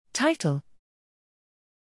Title: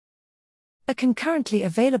 A concurrently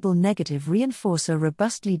available negative reinforcer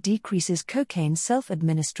robustly decreases cocaine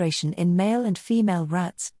self-administration in male and female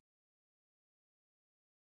rats.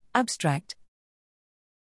 Abstract: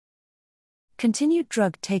 Continued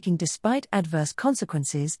drug taking despite adverse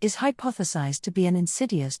consequences is hypothesized to be an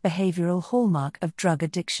insidious behavioral hallmark of drug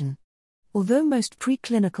addiction. Although most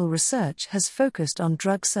preclinical research has focused on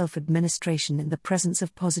drug self-administration in the presence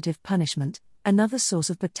of positive punishment, another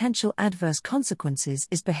source of potential adverse consequences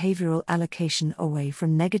is behavioral allocation away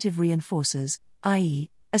from negative reinforcers,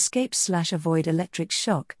 i.e., escape/avoid electric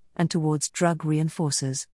shock, and towards drug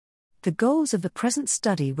reinforcers. The goals of the present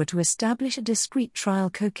study were to establish a discrete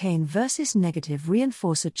trial cocaine versus negative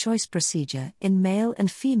reinforcer choice procedure in male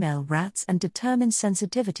and female rats and determine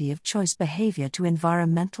sensitivity of choice behavior to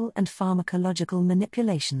environmental and pharmacological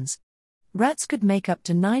manipulations. Rats could make up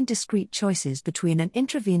to 9 discrete choices between an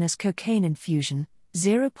intravenous cocaine infusion,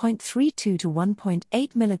 0.32 to 1.8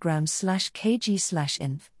 mg/kg/inf,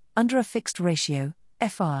 under a fixed ratio,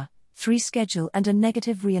 FR3 schedule, and a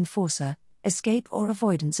negative reinforcer, escape or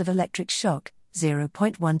avoidance of electric shock,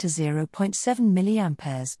 0.1 to 0.7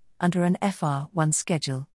 mA, under an FR1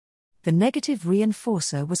 schedule. The negative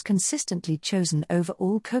reinforcer was consistently chosen over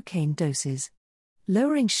all cocaine doses.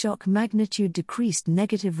 Lowering shock magnitude decreased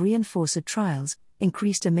negative reinforcer trials,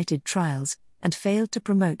 increased omitted trials, and failed to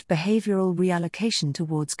promote behavioral reallocation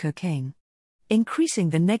towards cocaine.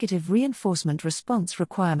 Increasing the negative reinforcement response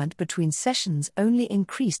requirement between sessions only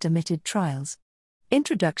increased omitted trials.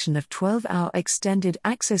 Introduction of 12-hour extended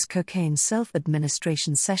access cocaine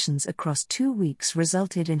self-administration sessions across 2 weeks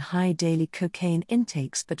resulted in high daily cocaine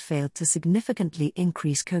intakes but failed to significantly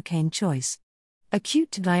increase cocaine choice.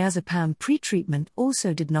 Acute diazepam pretreatment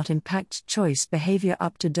also did not impact choice behavior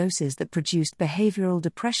up to doses that produced behavioral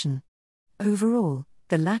depression. Overall,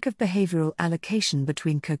 the lack of behavioral allocation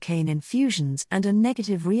between cocaine infusions and a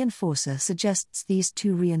negative reinforcer suggests these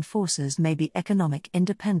two reinforcers may be economic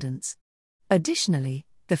independence. Additionally,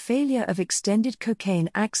 the failure of extended cocaine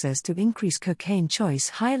access to increase cocaine choice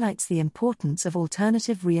highlights the importance of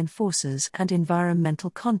alternative reinforcers and environmental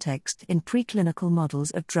context in preclinical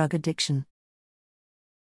models of drug addiction.